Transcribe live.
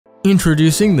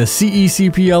Introducing the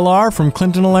CE-CPLR from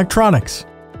Clinton Electronics.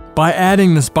 By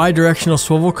adding this bidirectional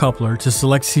swivel coupler to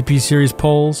select CP series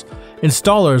poles,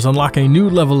 installers unlock a new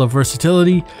level of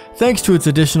versatility thanks to its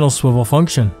additional swivel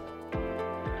function.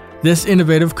 This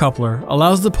innovative coupler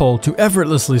allows the pole to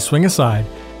effortlessly swing aside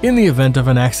in the event of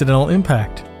an accidental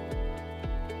impact.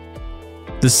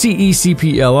 The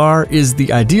CE-CPLR is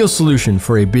the ideal solution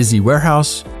for a busy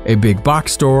warehouse, a big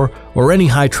box store, or any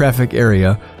high-traffic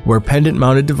area where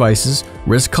pendant-mounted devices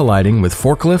risk colliding with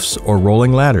forklifts or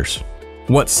rolling ladders.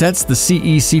 What sets the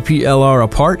CE-CPLR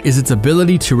apart is its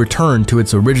ability to return to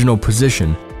its original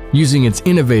position using its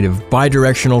innovative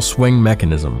bidirectional swing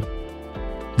mechanism.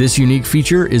 This unique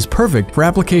feature is perfect for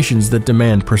applications that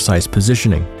demand precise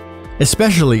positioning,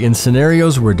 especially in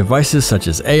scenarios where devices such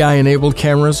as AI-enabled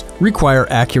cameras require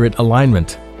accurate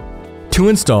alignment. To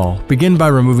install, begin by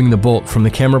removing the bolt from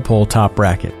the camera pole top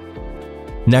bracket.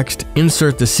 Next,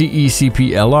 insert the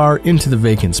CE-CPLR into the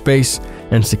vacant space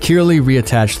and securely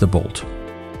reattach the bolt.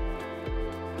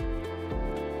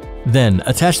 Then,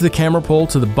 attach the camera pole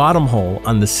to the bottom hole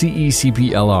on the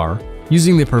CE-CPLR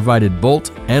using the provided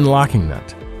bolt and locking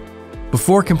nut.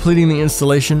 Before completing the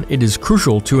installation, it is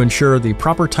crucial to ensure the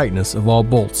proper tightness of all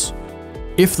bolts.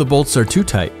 If the bolts are too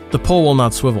tight, the pole will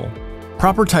not swivel.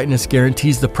 Proper tightness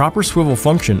guarantees the proper swivel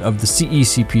function of the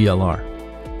CE-CPLR.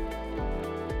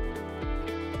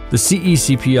 The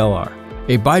CE-CPLR,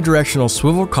 a bidirectional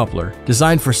swivel coupler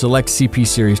designed for select CP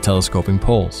series telescoping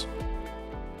poles.